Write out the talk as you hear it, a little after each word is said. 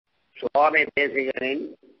சுவாமி தேசிகனின்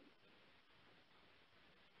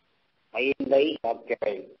ஐந்தை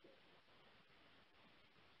யாத்திரை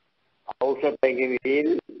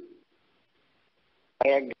ஔஷதகிரியில்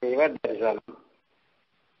ஹயக்ரீவ தரிசனம்.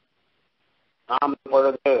 நாம்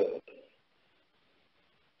இப்பொழுது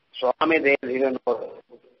சுவாமி தேசிகனோடு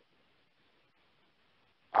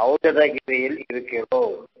ஔஷதகிரியில்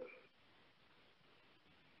இருக்கிறோம்.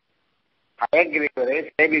 ஹயக்ரீவரை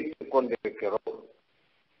சேவித்துக் கொண்டிருக்கிறோம்.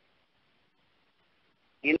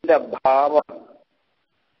 இந்த பாவம்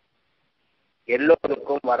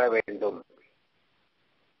எல்லோருக்கும் வர வேண்டும்.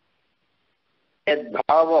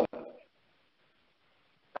 பாவம்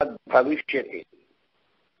பவிஷ்யதி.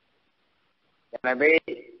 எனவே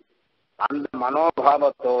அந்த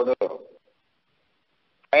மனோபாவத்தோடு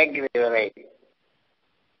ஹயக்ரீவரை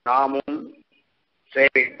நாமும்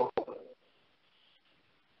சேவிப்போம்.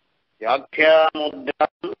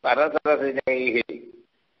 வியாக்கியாமுத்ரம் பரசரசிஜைஹி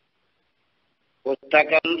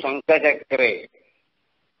புஸ்தகம் சங்கசக்கரே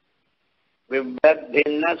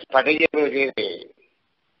விப்ரத்பின்ன ஸ்படிகருஜிரே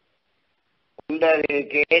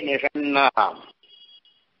குண்டரீகே நிஷன்னாம்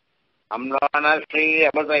அம்லான ஸ்ரீ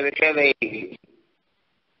அமிர்த விஷதைஹி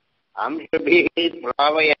அம்சுபிஹி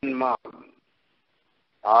பிராவயன்மாம்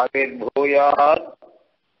ஆவிர்பூயாத்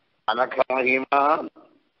அனகமஹிமா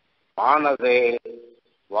மானசே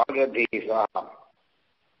வாகதீசா.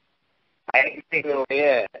 ஹயக்ரீவருடைய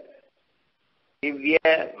திவ்ய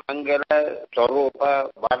மங்கள ஸ்வரூப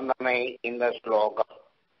வர்ணனை இந்த ஸ்லோகம்.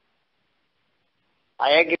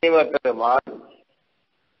 ஹயக்ரீவ பெருமான்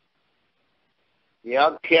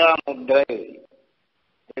வியாக்கியா முத்திரை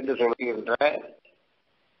என்று சொல்கின்ற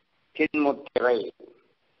சின்முத்திரை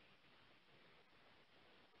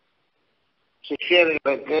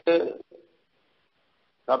சிஷ்யர்களுக்கு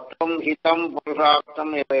தத்துவம் ஹிதம்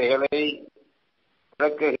புருஷார்த்தம் இவைகளை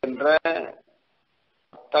விளக்குகின்ற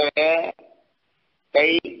அத்தகைய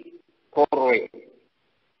கை கோர்வை.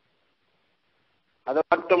 அது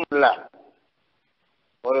மட்டுமல்ல,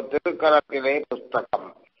 ஒரு திருக்கரத்திலே புஸ்தகம்,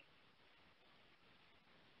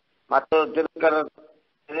 மற்றொரு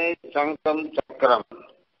திருக்கரத்திலே சங்கம் சக்கரம்,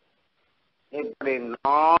 இப்படி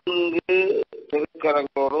 4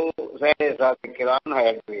 திருக்கரங்களோடு சேவை சாதிக்கிறான்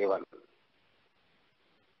ஹயக்ரீவன்.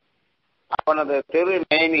 அவனது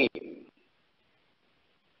திருமேனி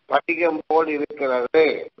படிகம் போல் இருக்கிறது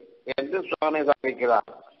என்று சுவாமி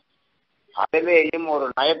சாதிக்கிறார். அதிலேயும் ஒரு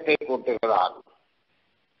நயத்தை கூட்டுகிறார்.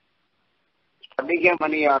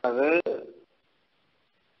 படிகமணியானது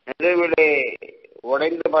நடுவிலே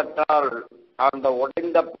உடைந்துபட்டால் அந்த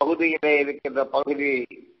உடைந்த பகுதியிலே இருக்கின்ற பகுதி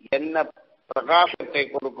என்ன பிரகாசத்தை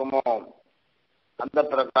கொடுக்குமோ அந்த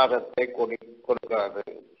பிரகாசத்தை கொடுக்கிறது.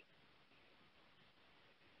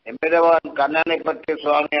 எம்பெருமான் கண்ணனை பற்றி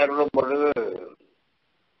சுவாமி அருளும் பொழுது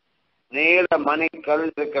நீல மணிக்கல்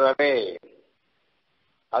இருக்கிறதே,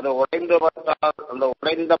 அது உடைந்து பட்டால் அந்த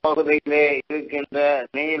உடைந்த பகுதியிலே இருக்கின்ற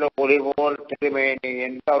நீல ஒளி போல் திருமேனி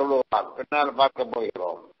என்று அருளுவார். பின்னால் பார்க்க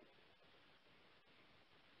போகிறோம்.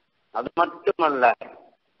 அது மட்டுமல்ல,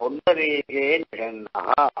 பொன்னரீகே நிகழ்ந்தா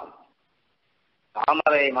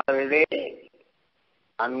தாமரை மலரிலே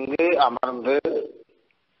அங்கு அமர்ந்து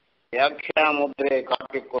வியாக்கியா முத்திரையை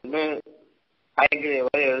காட்டிக்கொண்டு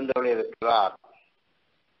ஹயக்ரீவர் எழுந்தருளியிருக்கிறார்.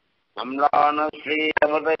 நம்மளான ஸ்ரீ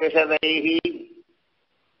அமிர்த விஷதைஹி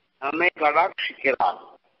நம்மை கடாட்சிக்கிறார்.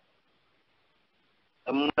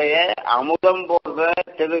 நம்முடைய அமுதம் போன்ற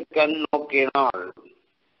திருக்கண் நோக்கினால்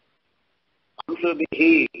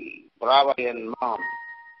அம்சுபிஹி பிராவயன்மாம்,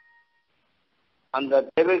 அந்த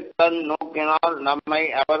திருக்கண் நோக்கினால் நம்மை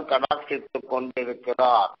அவர் கடாட்சித்துக்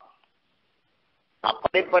கொண்டிருக்கிறார்.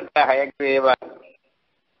 அப்படிப்பட்ட ஹயக்ரீவன்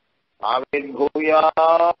ஆவிர்பூயா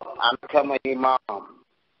அனகமஹிமாம்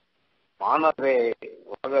மானசே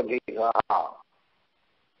வாகதீசா,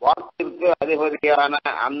 வாக்கிற்கு அதிபதியான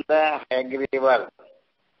அந்த ஹயக்ரீவர்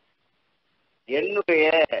என்னுடைய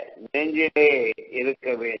நெஞ்சிலே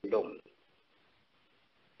இருக்க வேண்டும்.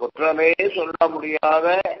 குற்றமே சொல்ல முடியாத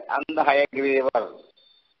அந்த ஹயக்ரீவர்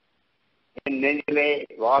என் நெஞ்சிலே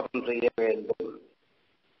வாசம் செய்ய வேண்டும்.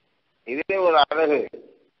 இதுவே ஒரு அழகு.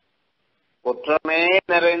 குற்றமே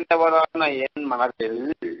நிறைந்தவரான என் மனத்தில்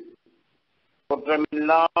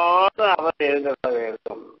குற்றமில்லாத அவர் எழுத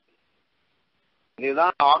வேண்டும்.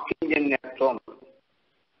 இதுதான் ஆக்கிஞ்சன்யத்துவம்.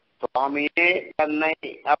 சுவாமியே தன்னை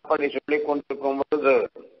அப்படி சொல்லிக் கொண்டிருக்கும் பொழுது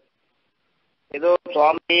ஏதோ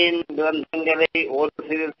சுவாமியின் கிரந்தங்களை ஒரு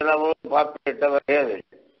சிறிதளவு பார்த்துவிட்டவர்கள்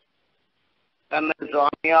தன்னை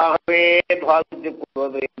சுவாமியாகவே பாதித்துக்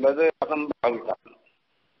கொள்வது என்பது அசம்பாவிதம்.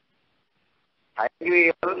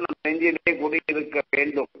 ஹயக்ரீவர் நம் நெஞ்சிலே குடியிருக்க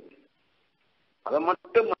வேண்டும். அது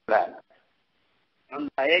மட்டுமல்ல,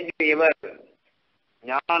 அந்த ஹயக்ரீவர்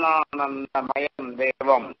ஞானானந்தமயம்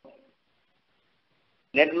தேவம்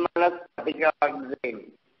நிர்மல ஸ்படிகாக்ஷிம்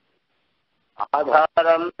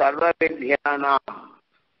ஆதாரம் சர்வ வித்யானாம்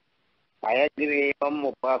ஹயக்ரீவம்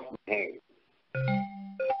உபாஸ்மஹே.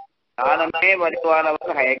 ஞானமே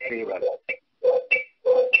வடிவானவர் ஹயக்ரீவர்.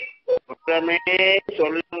 குற்றமே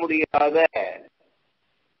சொல்ல முடியாத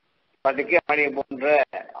படிக்கமணி போன்ற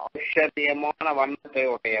ஆச்சரியமான வண்ணத்தை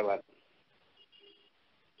உடையவர்.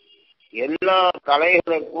 எல்லா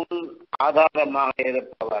கலைகளுக்கும் ஆதாரமாக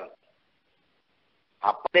இருப்பவர்.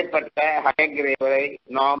 அப்படிப்பட்ட ஹயக்ரீவரை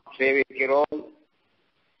நாம் சேவிக்கிறோம்,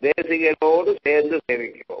 தேசிகரோடு சேர்ந்து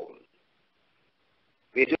சேவிக்கிறோம்.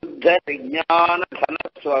 விசுத்த விஞ்ஞான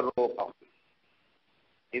தனஸ்வரூபம்.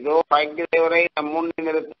 இதோ ஹயக்ரீவரை நம் முன்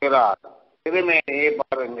நிறுத்துகிறார். திருமேனியை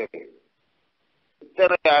பாருங்கள்.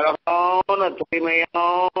 இத்தனை அழகான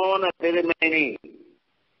தூய்மையான திருமேனி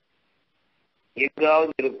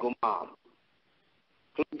எங்காவது இருக்குமா?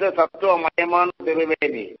 சுத்த சத்துவமயமான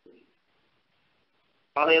திருமேனி.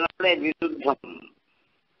 அதனாலே விசுத்தம்.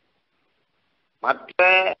 மற்ற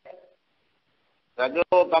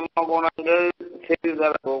ரஜோ தம குணங்கள்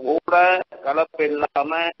சிறிதளவு கூட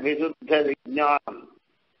கலப்பில்லாம விசுத்த விஞ்ஞானம்,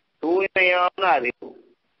 தூய்மையான அறிவு.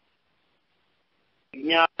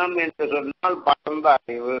 விஞ்ஞானம் என்று சொன்னால் பரந்த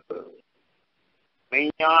அறிவு,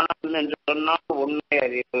 மெய்ஞானம் என்று சொன்னால் உண்மை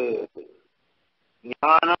அறிவு,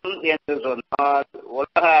 ஞானம் என்று சொன்னால்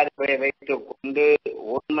உலக அறிவை வைத்துக் கொண்டு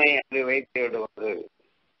உண்மை அறிவை தேடுவது.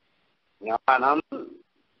 ஞானம்,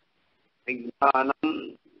 விஞ்ஞானம்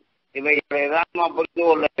இவைகளை தான் நாம் புரிந்து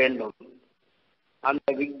கொள்ள வேண்டும்.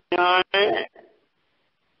 அந்த விஞ்ஞான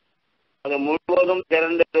அது முழுவதும்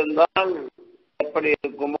திறந்திருந்தால் எப்படி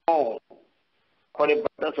இருக்குமோ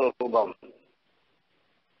அப்படிப்பட்ட சொரூபம்.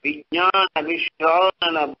 விஞ்ஞான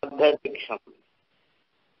விஸ்ரான பத்த திக்ஷம்.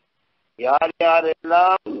 யார்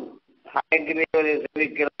யாரெல்லாம் ஹயக்ரீவரை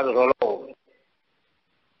சேவிக்கிறார்களோ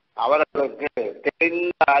அவர்களுக்கு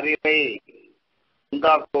தெரிந்த அறிவை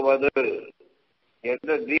உண்டாக்குவது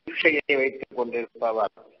என்ற தீட்சையை வைத்துக்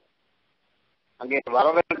கொண்டிருப்பவர். அங்கே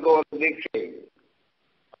வரதற்கு ஒரு தீட்சை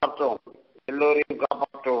பார்த்தோம், எல்லோரையும்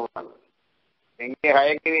காப்பாற்றுவார். எங்கே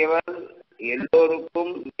ஹயக்ரீவர்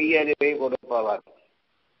எல்லோருக்கும் மெய் அறிவை கொடுப்பவர்.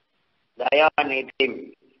 தயாநிதி,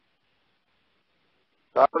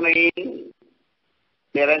 கருணையின்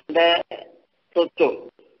நிறைந்த சொத்து.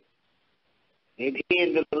 நிதி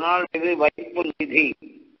என்று சொன்னால் இது வைப்பு நிதி,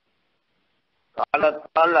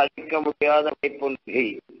 காலத்தால் அழிக்க முடியாத வைப்பு நிதி.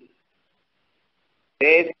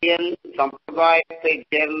 தேசியன் சம்பிரதாயத்தை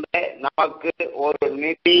சேர்ந்த நமக்கு ஒரு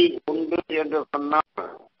நிதி உண்டு என்று சொன்னால்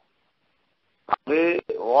அது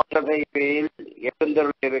ஓட்டதையில்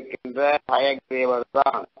எழுந்தருளிருக்கின்ற ஹயக்ரீவர்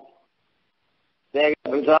தான்.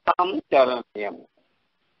 தேகம் சரண்யம்.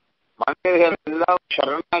 மனிதர்கள் எல்லாம்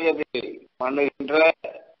சரணாகதி பண்ணுகின்ற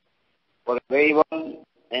ஒரு தெய்வம்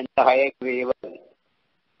என்ற ஹயக்ரீவன்.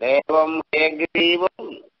 தேவம் ஹயக்ரீவம்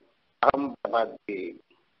அகம் பிரபத்தி.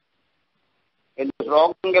 இந்த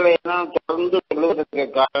ஸ்லோகங்களை எல்லாம் தொடர்ந்து சொல்வதற்கு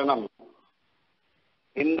காரணம்,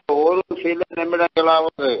 இந்த ஒரு சில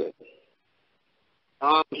நிமிடங்களாவது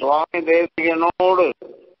நாம் சுவாமி தேசிகனோடு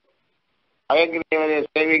ஹயக்ரீவரை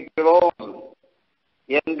சேவிக்கிறோம்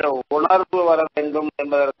என்ற உணர்வு வர வேண்டும்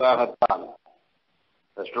என்பதற்காகத்தான்.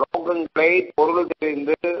 ஸ்லோகங்களை பொருள்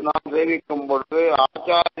தெரிந்து நாம் சேவிக்கும் பொழுது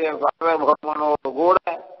ஆச்சாரிய சார்வபௌமனோடு கூட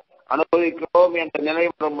அனுபவிக்கிறோம் என்ற நிலை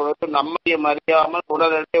வரும் பொழுது நம்மையும் அறியாமல்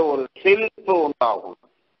உடனே ஒரு சிலிர்ப்பு உண்டாகும்.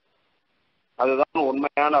 அதுதான்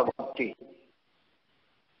உண்மையான பக்தி.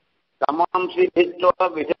 சமாம்சி பித்தோட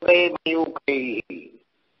விசதை மயூக்கை.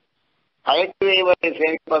 ஹயக்ரீவரை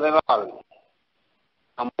சேவிப்பதனால்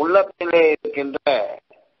நம் உள்ளத்திலே இருக்கின்ற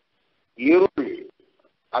இருள்,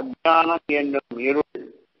 அஞ்ஞானம் என்னும் இருள்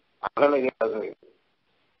அகலுகிறது.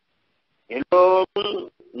 எல்லோரும்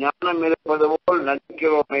ஞானம் இருப்பது போல்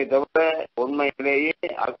நடிக்கிறோமே தவிர உண்மையிலேயே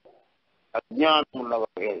அஞ்ஞானம்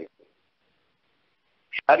உள்ளவர்கள்.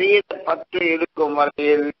 சரீர பற்று இருக்கும்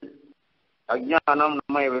வரையில் அஞ்ஞானம்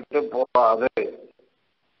நம்மை விட்டு போகாது.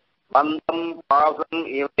 பந்தம், பாசம்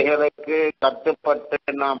இவைகளுக்கு கட்டுப்பட்டு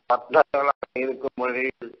நாம் பற்றங்களாக இருக்கும்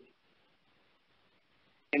வழியில்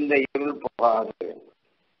இந்த இருள் போகாது.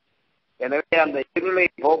 எனவே அந்த இருளை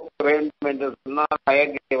போக்க வேண்டும் என்று சொன்னால்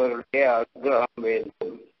ஹயக்ரீவருடைய அனுகிரகம்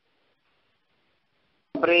வேண்டும்.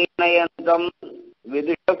 பிரீணயந்தம்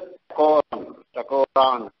விதுஷகோரம்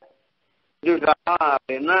சகோரான். விதுஷா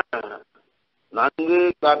அப்படின்னா நன்கு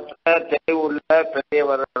கற்ற தெளிவுள்ள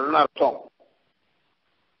பெரியவர்கள் அர்த்தம்.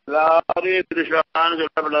 எல்லாரையும் விதுஷான்னு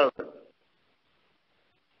சொல்லப்படாது.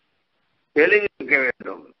 தெளிவிக்க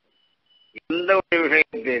வேண்டும். எந்த ஒரு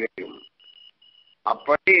விஷயத்தையும்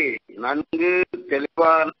அப்படி நன்கு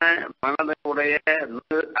தெளிவான மனதுடைய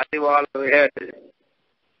அறிவாளர்கள்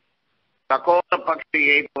சகோர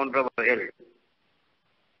பக்ஷியை போன்றவர்கள்.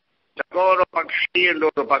 சகோர பக்ஷி என்ற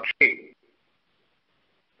ஒரு பக்ஷி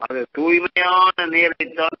அது தூய்மையான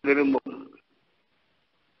நீரைத்தான் விரும்பும்.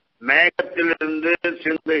 மேகத்திலிருந்து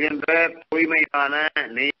சிந்துகின்ற தூய்மையான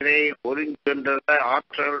நீரை உறிஞ்சுகின்ற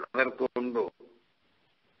ஆற்றல் அதற்கு உண்டு.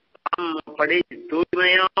 நாம் அப்படி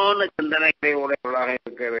தூய்மையான சிந்தனைகளை உடையவர்களாக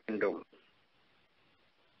இருக்க வேண்டும்.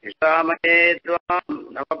 இஸ்லாமேத்வாம்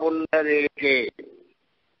நவபுண்டதேகே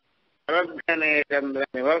சரத்கனே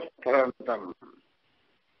சந்திரமிவஸ்தரந்தம்.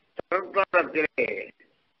 சரத்காலத்திலே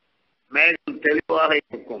மேகம் தெளிவாக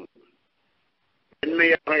இருக்கும்,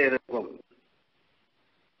 வெண்மையாக இருக்கும்.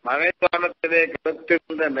 மழை காலத்திலே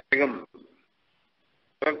கருத்திருந்த மேகம்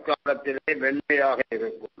சரத்காலத்திலே வெண்மையாக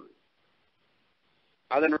இருக்கும்.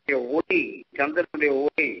 அதனுடைய ஒளி, சந்திரனுடைய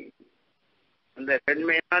ஒளி அந்த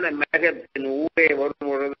வெண்மையான மேகத்தின் ஊரே வரும்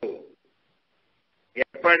பொழுது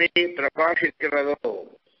எப்படி பிரகாசிக்கிறதோ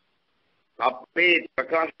அப்படி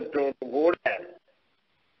பிரகாசத்தோடு கூட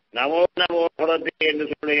நமோ நமோ பரதி என்று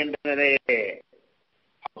சொல்லுகின்ற நிலையிலே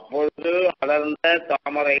அப்பொழுது அடர்ந்த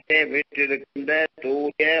தாமரையிலே வீற்றிருக்கின்ற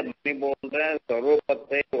தூய மணி போன்ற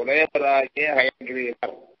ஸ்வரூபத்தை உடையவராகிய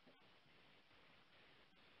ஹயகிரீவர்.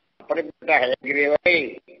 அப்படிப்பட்ட ஹயகிரீவரை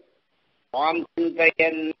மாம்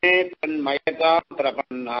சிந்தையன்னே தன் மயதாம்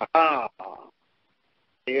பிரபன்னா.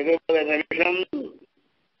 20 நிமிஷம்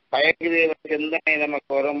ஹயகிரீவ சிந்தனை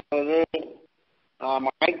நமக்கு வரும்போது நாம்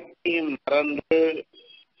அனைத்தையும் மறந்து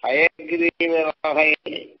ஹயகிரீவராக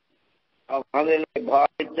மனதில்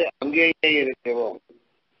பாவித்து அங்கேயே இருக்கிறோம்.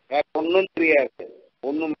 வேற ஒன்றும் தெரியாது,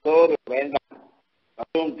 ஒன்றும் சோறு வேண்டாம்,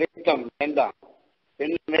 அதுவும் திட்டம் வேண்டாம்,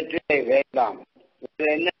 இன்னும் வெற்றிலை வேண்டாம். இது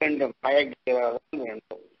என்ன வேண்டும்? ஹயகிரீவராக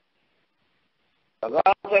வேண்டும்.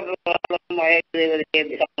 சதாசர்வாலும் ஹயகிரீவரையே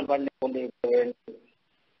தியானம் பண்ணி கொண்டிருக்க வேண்டும்.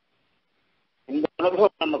 இந்த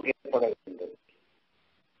அனுபவம் நமக்கு ஏற்பட வேண்டும்.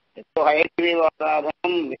 இப்போ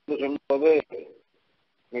ஹயகிரீவாராதனம் என்று சொல்வது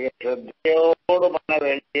மிக சிரத்தையோடு பண்ண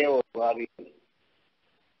வேண்டிய ஒரு காரியம்.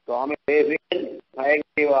 சுவாமி தேசிகன்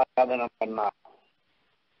ஹயகிரீவாராதனம் பண்ணார்.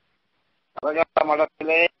 கரகாட்ட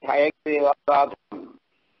மடத்திலே ஹயகிரீவாராதனம்.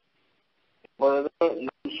 இப்பொழுது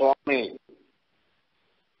நம் சுவாமி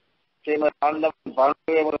ஸ்ரீமத்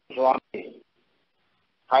பாண்டவபுரம் சுவாமி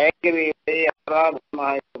ஹயகிரீவை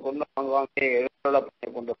ஆராதனமாக கொண்டு அங்கே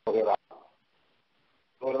எழுதப்பட்டுக் கொண்டு போகிறார்.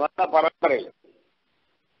 ஒரு நல்ல பரம்பரை.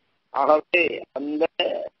 ஆகவே அந்த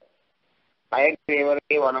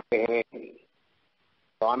ஹயகிரீவரை வணங்குகிறேன்.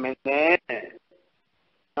 சுவாமி,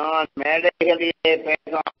 நான் மேடைகளிலே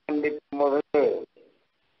பேச ஆரம்பிக்கும் பொழுது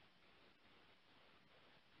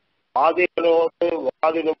வாதிகளோடு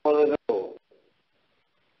வாதிடும் பொழுது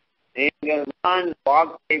நீங்கள் தான்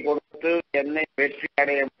வாக்கை கொடுத்து என்னை வெற்றி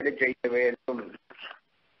அடையும்படி செய்ய வேண்டும்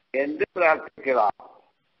என்று பிரார்த்திக்கிறார்.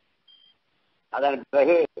 அதன்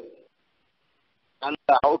பிறகு அந்த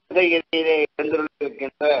ஔஷதையிலே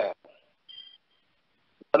எழுந்திருக்கின்ற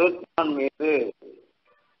கருத்தான் மீது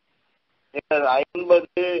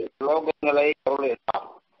 50 ஸ்லோகங்களை அருளினார்.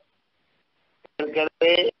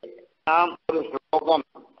 ஏற்கனவே நாம் ஒரு ஸ்லோகம்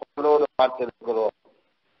உங்களோடு பார்த்திருக்கிறோம்.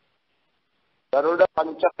 கருட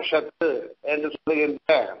பஞ்சாசத்து என்று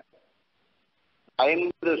சொல்லுகின்ற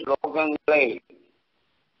 50 ஸ்லோகங்களை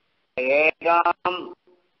ஏகாம்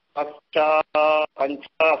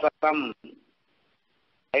பஞ்சாசதம்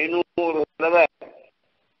 500 தடவை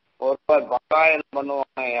ஒருவர் பாராயணம்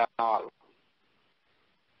பண்ணுவானால்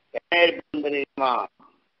என்ன இருக்கும் தெரியுமா?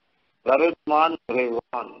 கருத்மான்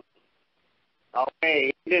புகைவான். அவனை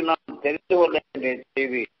இன்று நாம் தெரிந்து கொள்ள வேண்டிய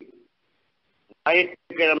செய்தி,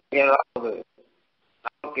 ஞாயிற்றுக்கிழமைகளாவது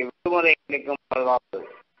நமக்கு விடுமுறை கிடைக்கும் பொழுதாவது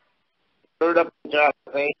கருட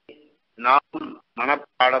பஞ்சாசத்தை நாம்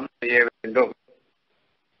மனப்பாடம் செய்ய வேண்டும்.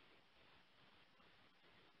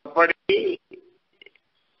 அப்படி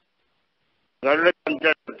கருட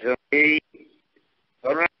பஞ்சாசத்தை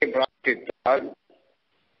கருணை பிரார்த்தித்தால்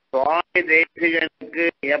சுவாமி தேசிகனுக்கு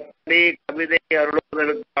எப்படி கவிதை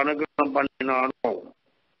அருளுவதற்கு அனுகிரகம் பண்ணினானோ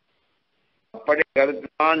அப்படி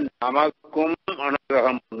கருத்தான் நமக்கும்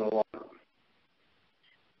அனுகிரகம் பண்ணுவான்.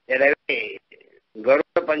 எனவே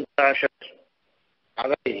கருட பஞ்சாசத்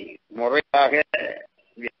அதை முறையாக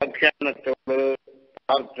வியாக்கியானத்தோடு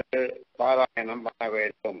பார்த்து பாராயணம் பண்ண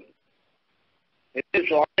வேண்டும். இது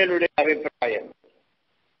சுவாமியினுடைய அபிப்பிராயம்.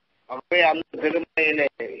 அவை அந்த திருமலையிலே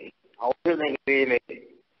ஔஷதகிரியிலே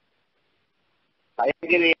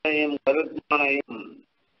ஹயகிரியையும் கருத்மானையும்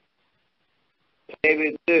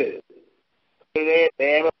சேவித்து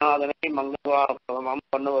தேவநாதனை மங்களவாசனம்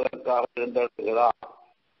பண்ணுவதற்காக இருந்திருக்கிறார்.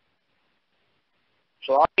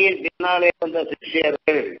 சுவாமியின் பின்னாலே வந்த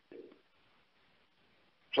சிஷ்யர்கள்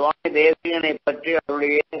சுவாமி தேசிகனை பற்றி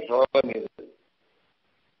அவருடைய சோகம் இது.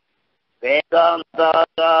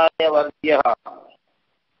 வேதாந்தாச்சாரிய வர்த்தியா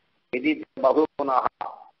விதி பகுகுணா.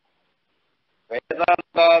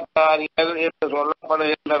 வேதாந்தாச்சாரியர் என்று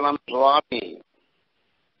சொல்லப்படுகின்ற நம் சுவாமி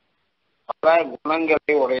பல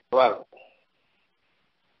குணங்களை உடையவர்.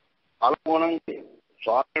 பல குணங்கள்,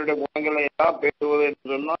 சுவாமியுடைய குணங்களை எல்லாம் பேசுவது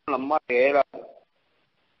என்று சொன்னால் நம்ம ஏறாது.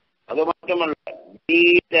 அது மட்டுமல்ல,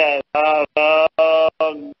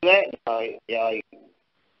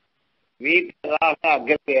 வீட்டதாக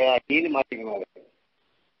அகத்தியாகின்னு மாற்றிக்கணும்.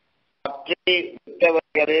 பற்றி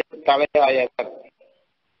விட்டவர்களில் தலையாயவர்.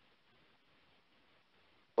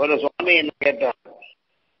 ஒரு சுவாமி என்ன கேட்டார்,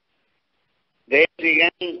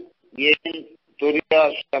 தேசிகன் ஏன்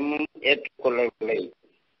துரியாசிரமம் ஏற்றுக்கொள்ளவில்லை?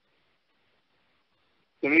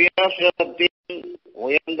 துரியாசிரமத்தின்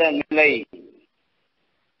உயர்ந்த நிலை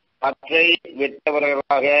பற்றை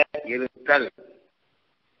விட்டவர்களாக இருத்தல்.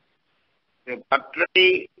 பற்றை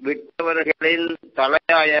விட்டவர்களின்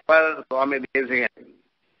தலையாயவர் சுவாமி தேசிகன்.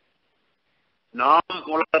 நாம்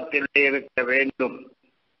உலகத்திலே இருக்க வேண்டும்,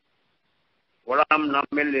 உலகம்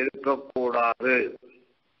நம்மில் இருக்கக்கூடாது.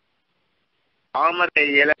 தாமரை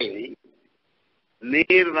இலை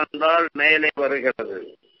நீர் வந்தால் மேலே வருகிறது,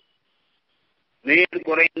 நீர்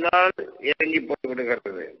குறைந்தால் இறங்கி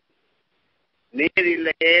போய்விடுகிறது. நீர்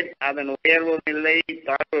இல்லையே அதன் உயர்வும் இல்லை,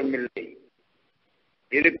 தாழ்வும் இல்லை.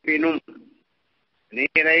 இருப்பினும்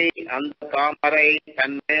நீரை அந்த தாமரை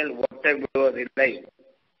தன்மேல் ஒட்ட விடுவதில்லை.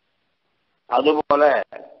 அதுபோல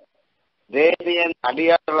தேசியன்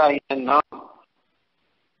அடியார்களாகிய நாம்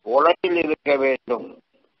உலகில் இருக்க வேண்டும்,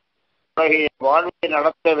 உலகிய வாழ்வை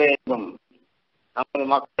நடத்த வேண்டும், நமது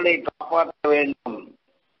மக்களை காப்பாற்ற வேண்டும்.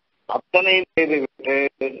 அத்தனை செய்துவிட்டு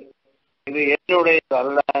இது என்னுடையது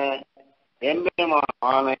அல்ல,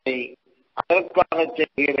 எம்பெருமானை அதற்காக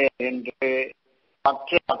செய்கிறேன் என்று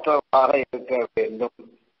பற்று அற்றவராக இருக்க வேண்டும்.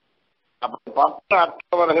 அப்படி பற்று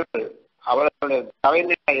அற்றவர்கள் அவர்களுடைய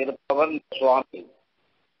தலைமையாக இருப்பவர் சுவாமி.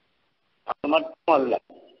 அது மட்டுமல்ல,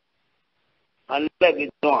 நல்ல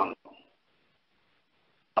வித்வான்.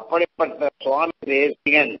 அப்படிப்பட்ட சுவாமி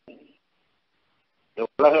தேசிகன்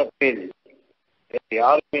உலகத்தில்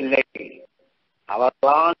யாரும் இல்லை.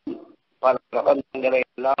 அவர்தான் பல பிரபந்தங்களை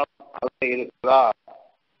எல்லாம் அவர் இருக்கிறார்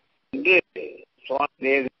என்று சுவாமி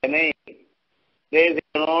தேசிகனை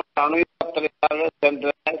தேசிகனோடு அனுபவத்திற்காக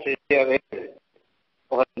சென்ற சிஷ்யர்கள்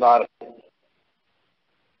புகழ்ந்தார்கள்.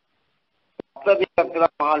 சப்ததிகத்தில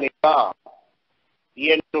மாளிகா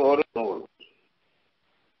என்று ஒரு நூல்.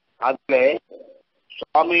 அதிலே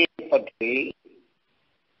சுவாமியை பற்றி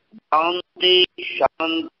சாந்தி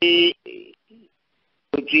சாந்தி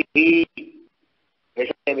ருச்சி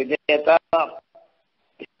விஷய விஜயதா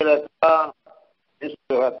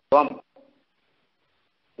நிஸ்துவம்,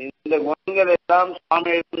 இந்த குணங்கள் எல்லாம்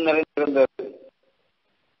சுவாமியிடம் நிறைந்திருந்தது.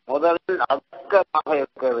 முதலில் அடக்கமாக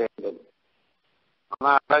இருக்க வேண்டும்.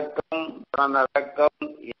 மன அடக்கம் பிறனடக்கம்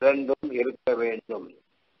இரண்டும் இருக்க வேண்டும்.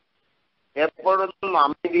 எப்பொழுதும்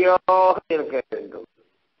அமைதியாக இருக்க வேண்டும்.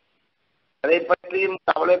 அதை பற்றியும்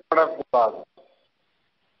கவலைப்படக்கூடாது.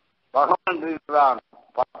 பகவான் இருக்கிறான்,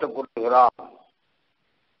 பார்த்துக் கொள்கிறான்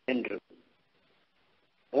என்று.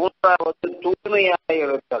 மூன்றாவது தூய்மையாக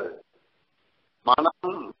இருத்தல்.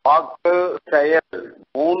 மனம், வாக்கு, செயல்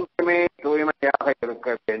மூன்றுமே தூய்மையாக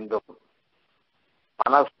இருக்க வேண்டும்.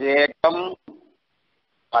 மனசேகம்,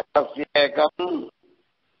 பச்சேகம்,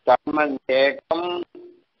 கர்மேகம்,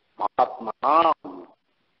 மகாத்மா.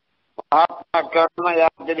 மகாத்மா கர்ம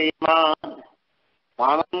யாத்திரிமா.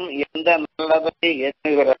 மனம் எந்த நல்லதை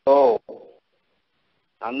எண்ணுகிறதோ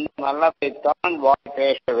அந்த நல்லதைத்தான் வாய்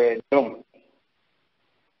பேச வேண்டும்.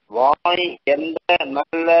 வாய் எந்த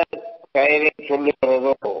நல்ல செயலை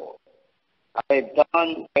சொல்லுகிறதோ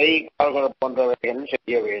அதைத்தான் கை கால்கள் போன்றவைகள்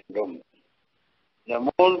செய்ய வேண்டும். இந்த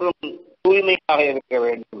மூன்றும் தூய்மையாக இருக்க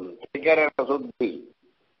வேண்டும். சுத்தி.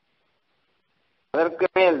 அதற்கு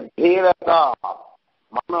மேல் தீரதா,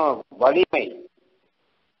 மன வலிமை.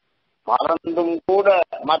 மறந்தும் கூட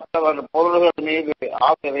மற்றவர் பொருள்கள் மீது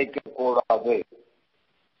ஆசை வைக்கக்கூடாது.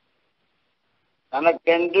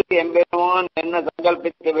 தனக்கென்று எம்பெருமான் என்ன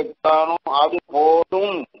சங்கல்பித்து விட்டானோ அது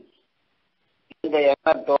போதும் இந்த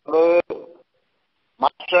எண்ணத்தோடு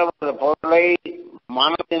மற்றவர் பொருளை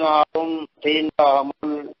மனத்தினாலும்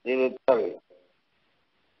தீண்டாமல் இருத்தல்.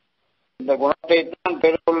 இந்த குணத்தைத்தான்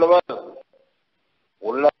பெற்றுள்ளவர்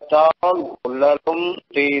உள்ளத்தால் உள்ளலும்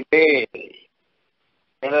தீதே,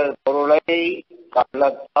 பிறர் பொருளை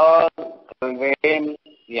கள்ளத்தால் கல்வேன்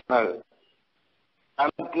எனல்.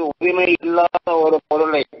 தனக்கு உரிமை இல்லாத ஒரு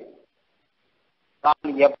பொருளை நான்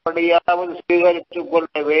எப்படியாவது சுவீகரித்துக்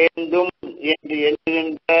கொள்ள வேண்டும் என்று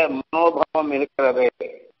எண்ணுகின்ற மனோபாவம் இருக்கிறது.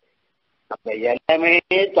 அந்த எண்ணமே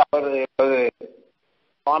தவறு என்பது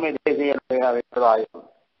சுவாமி தேசிகனுடைய அபிப்பிராயம்.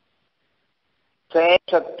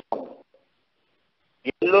 சேஷத்துவம்,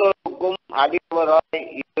 எல்லோருக்கும் அடிப்பவராய்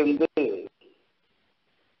இருந்து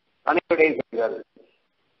பணிவிடை செய்தல்.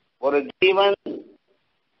 ஒரு ஜீவன்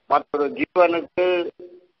மற்றொரு ஜீவனுக்கு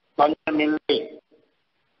பஞ்சமில்லை.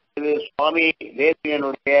 இது சுவாமி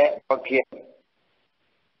தேசிகனுடைய பக்கியம்.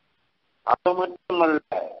 அது மட்டுமல்ல,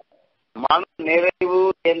 மன நிறைவு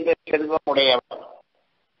என்ற செல்வம் உடையவர்.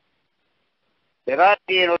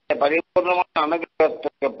 பிராட்டியனுடைய பரிபூர்ணமான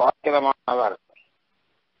அனுகிரகத்துக்கு பாத்திரமானவர்.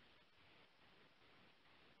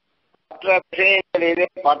 மற்ற விஷயங்களிலே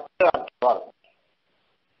பற்று அற்றவர்.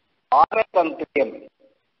 பாரதந்திரியம்,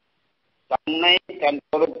 தன்னை தன்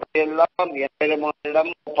பொறுப்பையெல்லாம்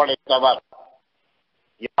எம்பெருமானிடம் ஒப்படைத்தவர்.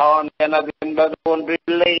 யான் எனது என்பது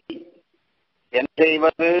ஒன்றில்லை, என்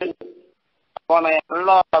செய்வது அவனை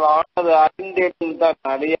அல்லாதது அறிந்திடும் தன்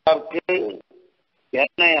அடியார்க்கு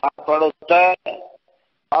என்னை ஆட்படுத்த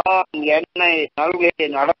என்னை நல்கை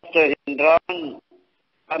நடத்துகின்றான்.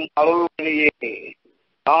 தன் அருள் வழியே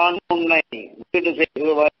நான் உன்னை வீடு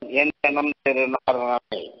செய்துவன் என்ற நம்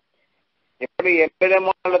திருநாரணனை. எப்படி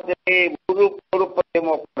எப்பெருமானத்திலே முழு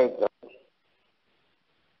பொறுப்பையும் ஒப்படைத்தார்.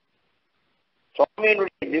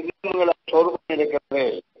 சுவாமியினுடைய திவ்யங்கள சொரூபம் இருக்கிறது.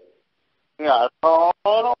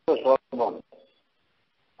 அழகான ஒரு சொரூபம்.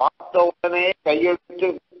 பார்த்த உடனே கையெழுத்து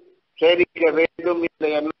சேரிக்க வேண்டும் என்ற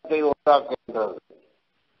எண்ணத்தை உண்டாக்குகின்றது.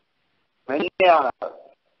 மென்மையானவர்,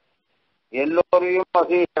 எல்லோரையும்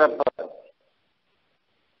வசீகரிப்பவர்.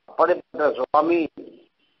 அப்படிப்பட்ட சுவாமி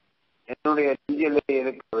என்னுடைய நெஞ்சிலே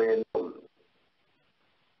இருக்க வேண்டும்.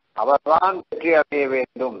 அவர்தான் வெற்றி அடைய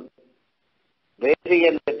வேண்டும்.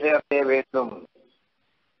 தேசிகன் வெற்றி அடைய வேண்டும்.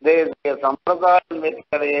 தேசிய சம்பிரதாயம் வெற்றி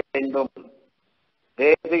அடைய வேண்டும்.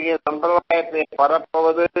 தேசிய சம்பிரதாயத்தை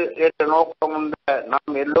பரப்புவது என்ற நோக்கம் உள்ள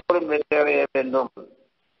நாம் எல்லோரும் வெற்றி அடைய வேண்டும்.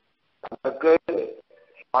 அதற்கு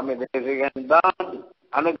சுவாமி தேசிகன் தான்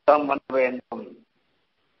அனுகிரகம் பண்ண வேண்டும்.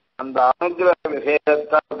 அந்த அனுகிரக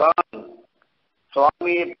விசேஷத்தால் தான்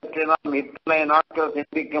சுவாமியை பற்றி நாம் இத்தனை நாட்கள்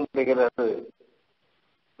சிந்திக்க முடிகிறது.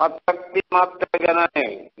 சக்தி மாத்திர ஜனனே,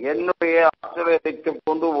 என்னுடைய ஆற்றலை வைத்துக்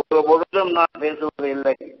கொண்டு ஒரு பொழுதும் நான்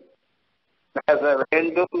பேசுவதில்லை. பேச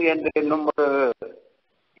வேண்டும் என்று எண்ணும் பொழுது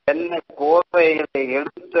என்ன கோர்வைகளை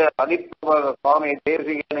எடுத்து அளிப்பவர் சுவாமி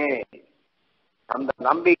தேசிகனே. அந்த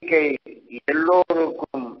நம்பிக்கை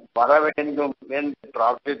எல்லோருக்கும் வர வேண்டும் என்று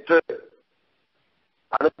பிரார்த்தித்து,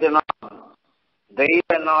 அடுத்து நாம்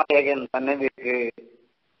தெய்வ நாயகன் சன்னதிக்கு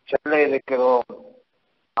செல்ல இருக்கிறோம்.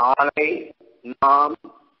 நாளை நாம்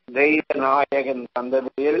தெய்வ நாயகன்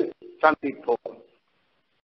சந்ததியில் சந்திப்போம்.